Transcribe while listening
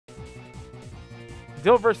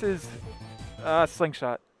Dill versus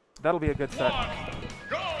SlingShot. That'll be a good set.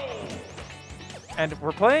 And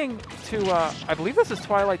we're playing to, I believe this is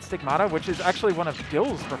Twilight Stigmata, which is actually one of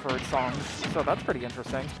Dill's preferred songs, so that's pretty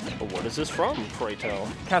interesting. But what is this from, pray tell?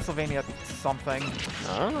 Castlevania something.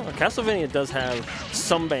 Oh, Castlevania does have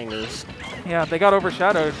some bangers. Yeah, they got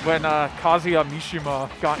overshadowed when Kazuya Mishima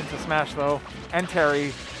got into Smash, though, and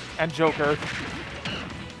Terry, and Joker.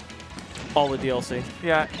 All the DLC.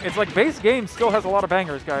 Yeah, it's like base game still has a lot of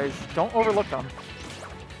bangers, guys. Don't overlook them.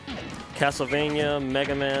 Castlevania,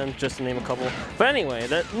 Mega Man, just to name a couple. But anyway,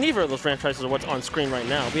 neither of those franchises are what's on screen right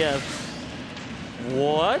now. We have...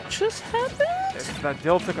 What just happened? It's that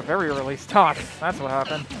Dill took a very early stock. That's what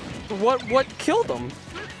happened. What killed him?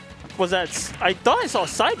 Was that... I thought I saw a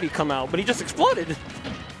side B come out, but he just exploded.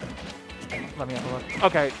 Let me have a look.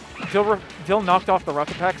 Okay, Dill knocked off the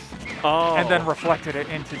Rocket Packs and then reflected it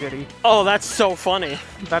into Diddy. Oh, that's so funny.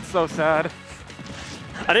 That's so sad.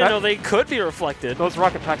 I didn't know they could be reflected. Those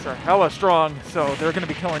Rocket Packs are hella strong, so they're going to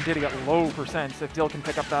be killing Diddy at low percents if Dill can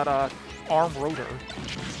pick up that arm rotor.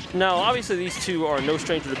 Now, obviously, these two are no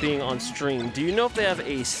stranger to being on stream. Do you know if they have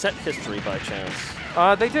a set history by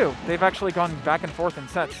chance? They do. They've actually gone back and forth in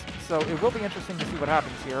sets, so it will be interesting to see what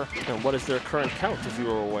happens here. And what is their current count, if you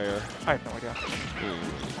were aware? I have no idea.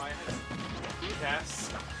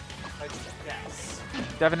 Yes. Yes.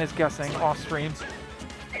 Devin is guessing off stream.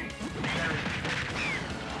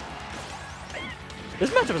 This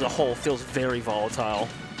matchup as a whole feels very volatile.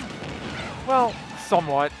 Well,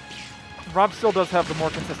 somewhat. Rob still does have the more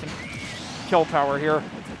consistent kill power here.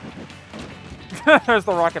 There's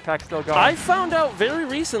the Rocket Pack still going. I found out very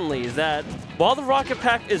recently that while the Rocket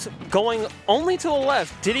Pack is going only to the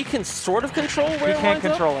left, Diddy can sort of control where it winds up. He can't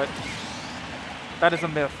control it. That is a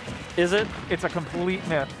myth. Is it? It's a complete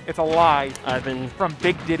myth. It's a lie. From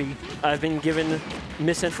Big Diddy. I've been given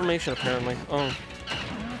misinformation, apparently. Oh.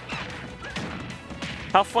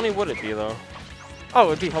 How funny would it be, though? Oh,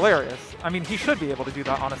 it'd be hilarious. I mean, he should be able to do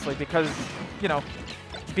that, honestly, because, you know,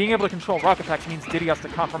 being able to control Rocket Packs means Diddy has to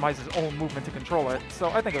compromise his own movement to control it. So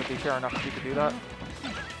I think it would be fair enough if he could do that.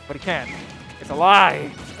 But he can't. It's a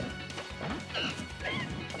lie.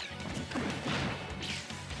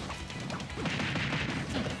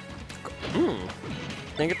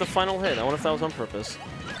 Didn't get the final hit. I wonder if that was on purpose.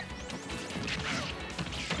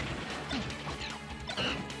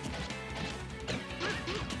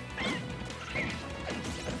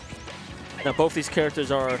 Now, both these characters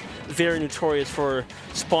are very notorious for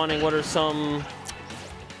spawning what are some,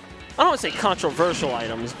 I don't want to say controversial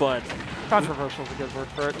items, but... Controversial is a good word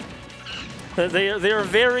for it. They are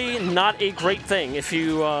very not a great thing if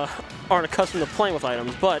you aren't accustomed to playing with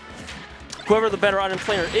items, but whoever the better item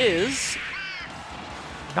player is...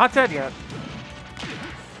 Not dead yet.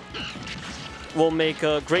 Will make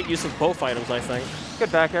great use of both items, I think.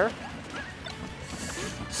 Good back air.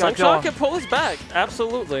 SlingShot can pull his back,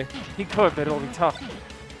 absolutely. He could, but it'll be tough.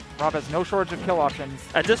 Rob has no shortage of kill options.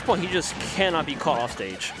 At this point, he just cannot be caught off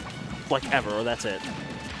stage. Like, ever, or that's it.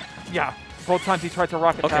 Yeah, both times he tried to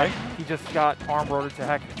rocket attack, he just got arm rotored to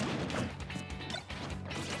heck.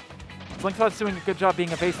 SlingShot's doing a good job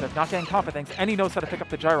being evasive, not getting comp things, and he knows how to pick up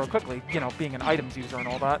the gyro quickly, you know, being an items user and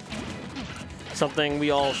all that. Something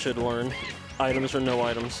we all should learn. Items or no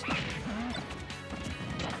items.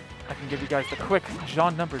 I can give you guys the quick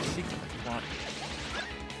John numbers secret if you want.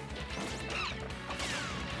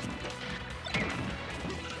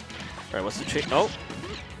 Alright, what's the chase? Oh!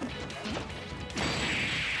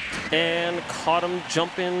 And caught him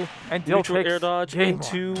jumping and Dill neutral air dodge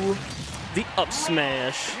into the up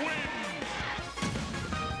smash.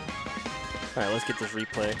 Alright, let's get this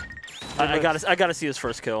replay. I gotta see his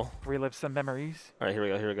first kill. Relive some memories. Alright,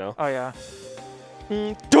 here we go. Oh yeah.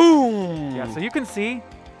 Doom! Yeah, so you can see.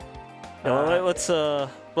 Let's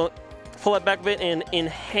pull that back a bit and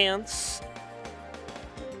enhance.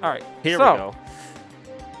 Alright. Here we go.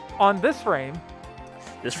 On this frame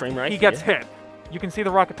right he gets hit. You can see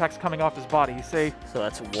the rocket packs coming off his body, you see? So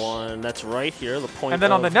that's one, that's right here, the point. And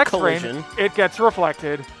then on the next collision. frame, it gets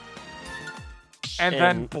reflected. And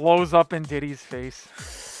then blows up in Diddy's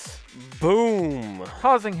face. Boom.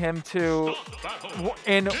 Causing him to,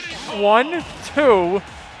 in 1, 2,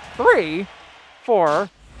 3, 4,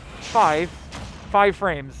 5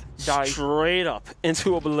 frames, die. Straight up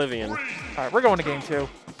into oblivion. All right, we're going to game 2.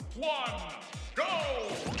 1, go!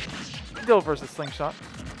 Dill versus SlingShot.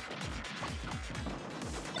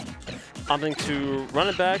 I'm going to run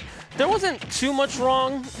it back. There wasn't too much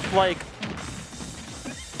wrong. Like,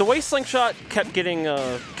 the way SlingShot kept getting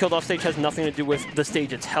killed off stage has nothing to do with the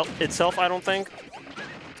stage itself, I don't think.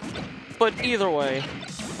 But either way,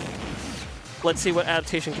 let's see what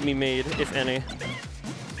adaptation can be made, if any.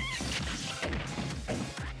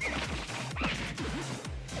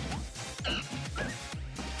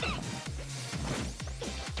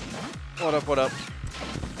 What up, what up?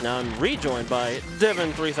 Now I'm rejoined by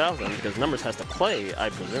Devin3000 because Numbers has to play, I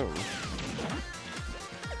presume.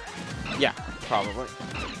 Yeah, probably.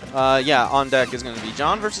 Yeah, on deck is going to be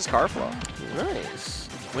John versus Carflow. Nice.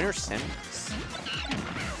 Winner semis.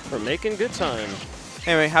 We're making good time.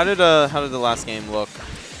 Anyway, how did the last game look?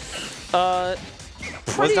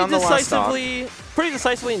 Pretty down the last stock.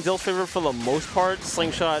 decisively in Dill's favor for the most part.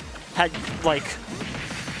 SlingShot had like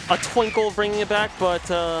a twinkle bringing it back, but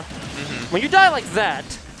when you die like that,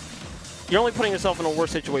 you're only putting yourself in a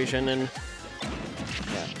worse situation. And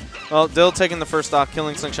well, Dill taking the first stock,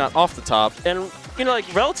 killing SlingShot off the top. And you know,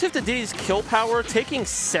 like relative to Diddy's kill power, taking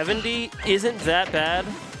 70 isn't that bad.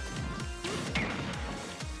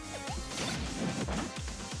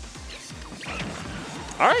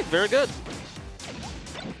 All right, very good.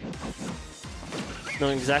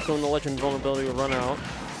 Knowing exactly when the Legend vulnerability will run out.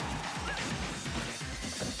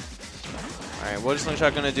 All right, what is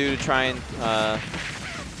SlingShot going to do to try and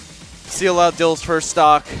seal out Dill's first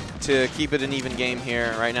stock to keep it an even game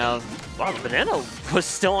here right now? Wow, the banana was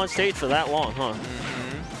still on stage for that long, huh?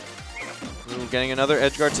 Ooh, getting another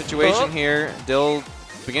edgeguard situation here. Dill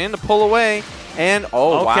beginning to pull away, and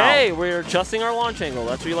oh wow. Okay, we're adjusting our launch angle.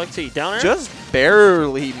 That's what you like to see. Down air? Just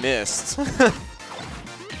barely missed.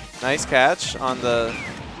 Nice catch on the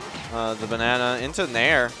banana into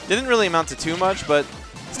Nair. Didn't really amount to too much, but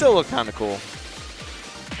still looked kind of cool.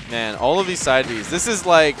 Man, all of these side Bs. This is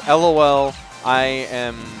like LOL. I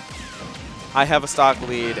have a stock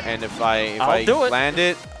lead, and if I land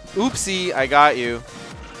it, oopsie, I got you.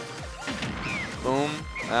 Boom.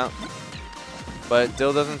 Yeah. But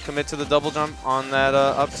Dill doesn't commit to the double jump on that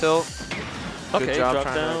up tilt. Good Okay, job drop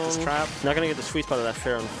trying to down. hit this trap. Not gonna get the sweet spot of that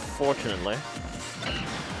fair, unfortunately.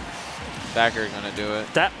 Backer gonna do it.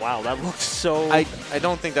 Wow, that looked so. I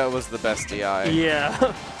don't think that was the best DI. Yeah.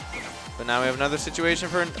 But now we have another situation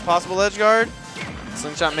for a possible edge guard.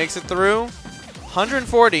 SlingShot makes it through.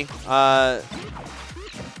 140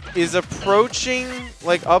 is approaching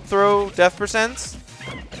like up throw death percents.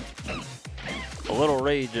 A little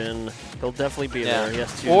rage, and he'll definitely be there. He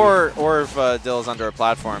has to. Or if Dill is under a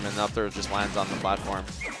platform and the up throw just lands on the platform.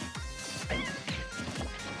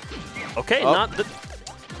 Okay, Oh. not the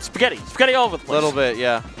spaghetti all over the place. A little bit,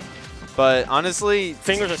 yeah. But honestly,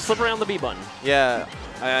 Fingers are slippery on the B button. yeah.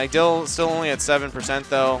 Dill still only at 7%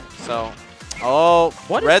 though, so. Oh,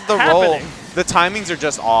 What is read the roll. happening? The timings are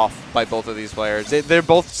just off by both of these players. They're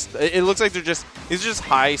both. It looks like these are just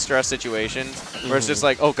high stress situations where it's just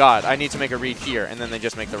like, oh god, I need to make a read here, and then they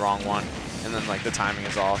just make the wrong one, and then like the timing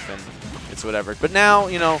is off, and it's whatever. But now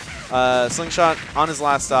SlingShot on his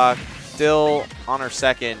last stock, Dill on her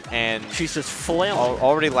second, and She's just flailing.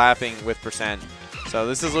 already lapping with percent. So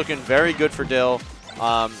this is looking very good for Dill.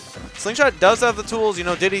 SlingShot does have the tools. You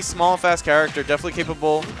know, Diddy's small, fast character, definitely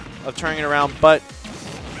capable of turning it around, but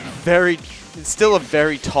still a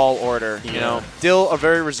very tall order. You know, Dill a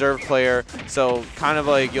very reserved player, so kind of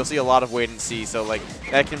like you'll see a lot of wait and see. So like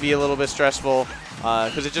that can be a little bit stressful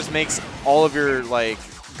because it just makes all of your like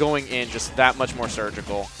going in just that much more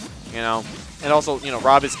surgical. You know, and also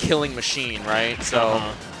Rob is killing machine, right? So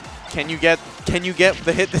can you get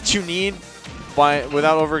the hit that you need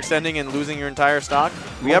without overextending and losing your entire stock?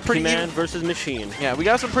 We got pretty man even versus machine. Yeah, we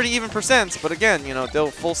got some pretty even percents, but again,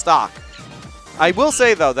 Dill full stock. I will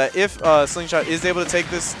say though that if SlingShot is able to take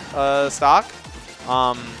this stock,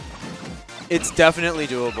 it's definitely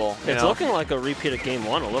doable. It's looking like a repeat of game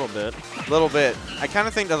one a little bit. A little bit. I kind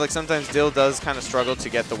of think that like sometimes Dill does kind of struggle to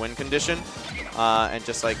get the win condition, and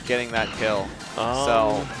just like getting that kill.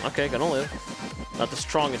 So okay, gonna live. Not the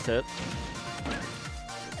strongest hit.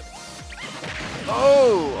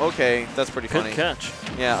 oh, okay, that's pretty Good funny. catch.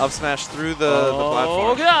 Yeah, up smash through the platform.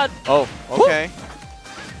 Oh god. Oh, okay.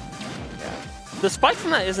 The spike from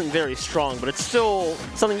that isn't very strong, but it's still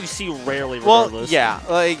something you see rarely Well, regardless. yeah,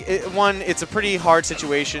 like one, it's a pretty hard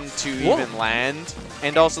situation to even land,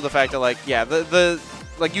 and also the fact that like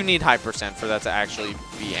like you need high percent for that to actually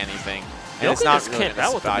be anything, and it's not really camp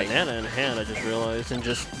out with the banana in hand. I just realized, and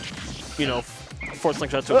just force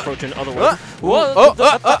SlingShot to approach in other ways.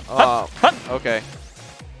 Okay.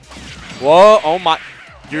 Whoa! Oh my!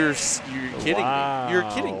 You're kidding me!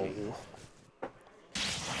 You're kidding me!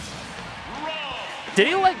 Did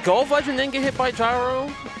he let go of Ledge and then get hit by gyro?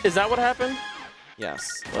 Is that what happened? Yes.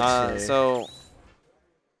 Let's see. So.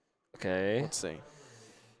 Okay. Let's see.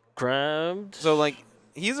 Grabbed. So like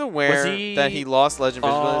he's aware that he lost Legend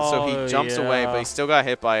Visibility, so he jumps away, but he still got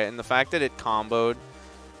hit by it, and the fact that it comboed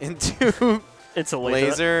into it's a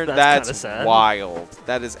laser, that's wild.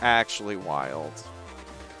 That is actually wild.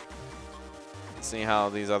 Let's see how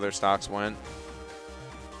these other stocks went.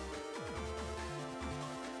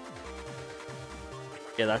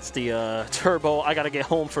 Yeah, that's the turbo. I gotta get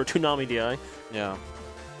home for Toonami DI. Yeah.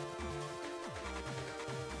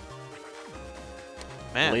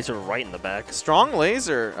 Man. Laser right in the back. Strong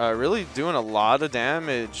laser, really doing a lot of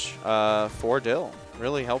damage for Dill.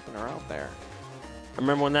 Really helping her out there.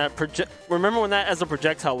 Remember when that as a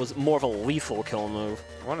projectile was more of a lethal kill move.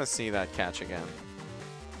 I want to see that catch again.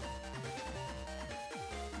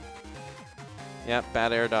 Yep,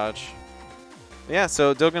 bad air dodge. Yeah,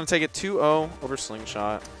 so Dill going to take it 2-0 over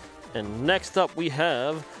SlingShot. And next up we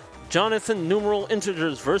have Jonathan Numeral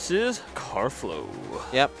Integers versus Carflow.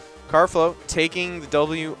 Yep, Carflow taking the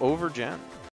W over Jen.